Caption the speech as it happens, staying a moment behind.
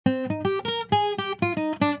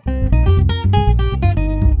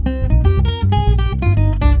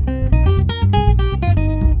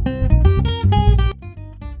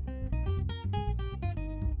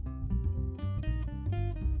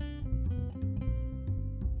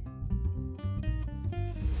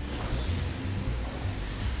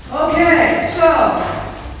Okay, so,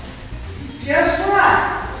 guess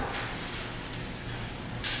what?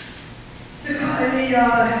 The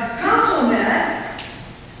council met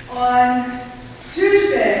on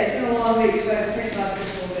Tuesday. It's been a long week, so I have to think about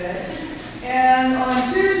this a little bit. And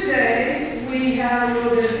on Tuesday, we had a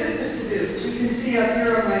little bit of business to do. As you can see up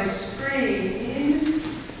here on my screen,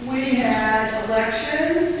 we had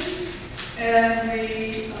elections, and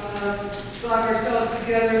we got ourselves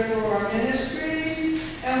together for our ministries,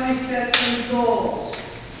 and we set some goals.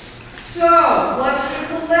 So, what's with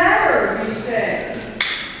the ladder, you say?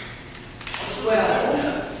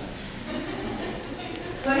 Well,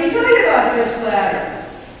 let me tell you about this ladder.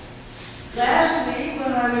 Last week,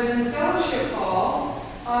 when I was in fellowship hall,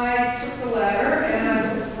 I took the ladder and I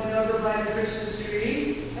went over by the Christmas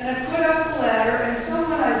tree, and I put up the ladder, and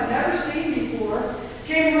someone I've never seen before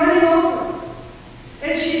came running over.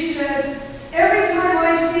 And she said, "Every time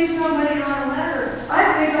I see somebody on a ladder,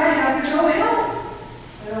 I think I have to go help."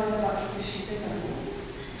 I don't know about what she think I will.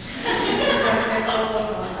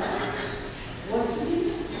 What's the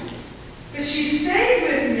deal? But she stayed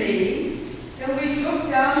with me, and we took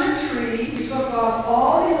down the tree, we took off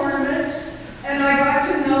all the ornaments, and I got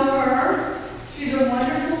to know her. She's a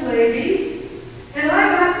wonderful lady, and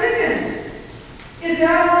I got thinking, is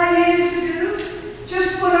that all I needed to do?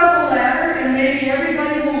 Just put up a ladder, and maybe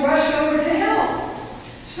everybody will rush over to help.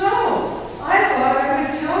 So, I thought I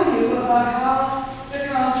would tell you about how the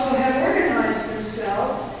council had organized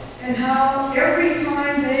themselves, and how every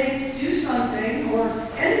time they do something, or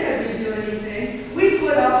any of you do anything, we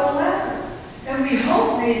put up a ladder. And we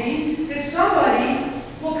hope maybe that somebody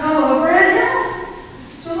will come over and help.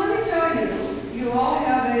 So let me tell you, you all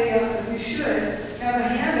have you should have a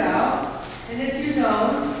handout, and if you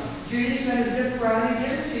don't, Judy's going to zip around and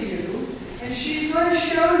give it to you, and she's going to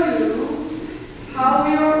show you how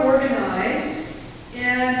we are organized,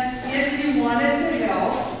 and if you wanted to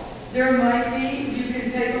help, there might be, you can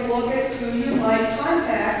take a look at who you might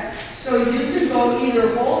contact, so you can go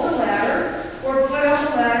either hold the ladder or put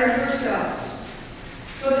up a ladder yourselves.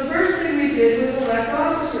 So the first thing we did was elect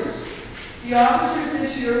officers. The officers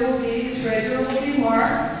this year will be, the treasurer will be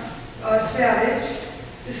Mark Savage,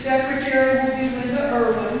 the secretary will be Linda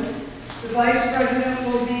Irwin, the vice president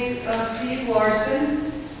will be Steve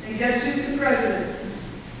Larson, and guess who's the president?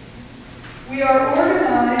 We are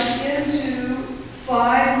organized into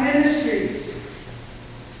 5 ministries.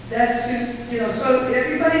 That's to, so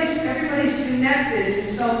everybody's connected in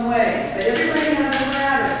some way, but everybody has a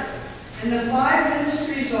ladder. And the 5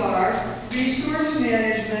 ministries are resource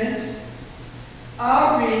management,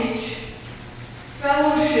 outreach,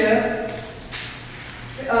 fellowship,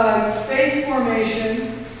 faith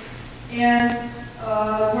formation, and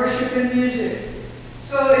worship and music.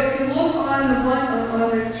 So if you look on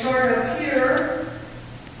the chart up here,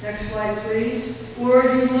 next slide please, or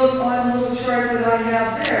you look on the little chart that I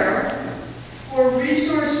have there, for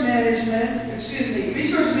resource management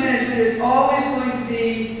is always going to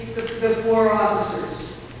be the 4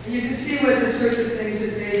 officers. And you can see what the sorts of things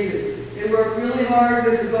that they do. They work really hard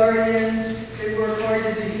with the guardians, they work hard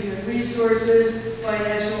to do human resources,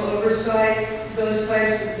 financial oversight, those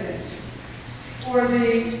types of things. For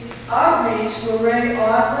the outreach, Lorraine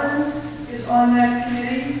Otland is on that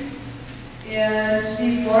committee, and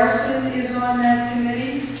Steve Larson is on that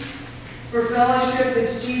committee. For fellowship,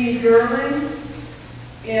 it's Jeannie Gerling,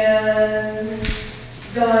 and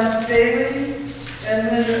Don Staley,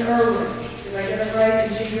 and Linda Irwin. Did I get it right?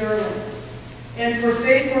 And Jeannie Irwin. And for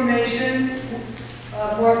faith formation,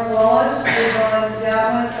 Mark Wallace is on that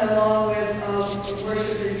one, along with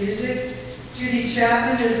worship and music. Judy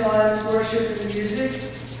Chapman is on worship and music.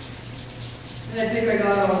 And I think I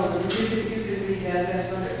got all of them. You can read that.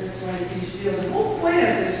 That's not a huge deal. The whole point of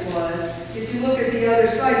this was, if you look at the other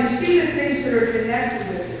side, you see the things that are connected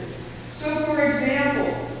with it. So, for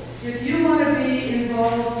example, if you want to be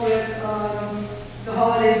involved with the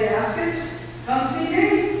holiday baskets, come see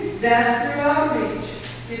me. That's through outreach.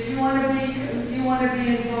 If you want to be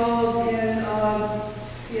involved in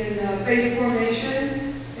faith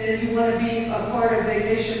formation, and if you want to be a part of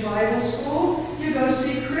Vacation Bible School, you go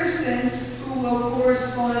see Kristen, who will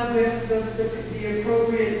correspond with the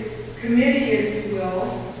appropriate committee, if you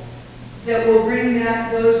will, that will bring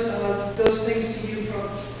those things to you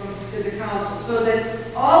to the council, so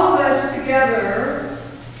that all of us together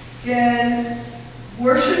can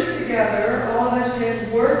worship together, all of us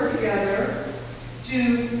can work together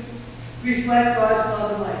to reflect God's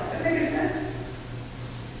love and light. Does that make sense?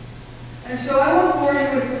 And so I won't bore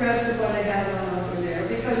you with the rest of what I have on over there,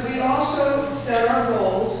 because we also set our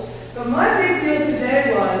goals. But my big deal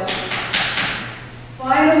today was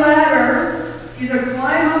find a ladder, either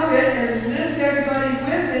climb up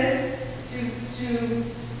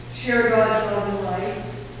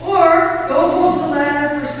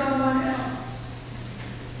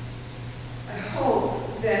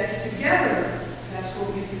together, that's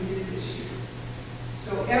what we can do this year.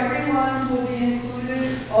 So everyone will be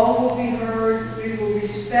included, all will be heard, we will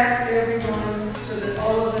respect everyone so that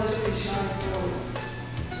all of us can shine forward.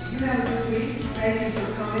 You have a good week. Thank you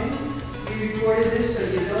for coming. We recorded this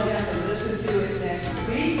so you don't have to listen to it next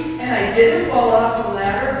week. And I didn't fall off the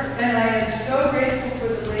ladder, and I am so grateful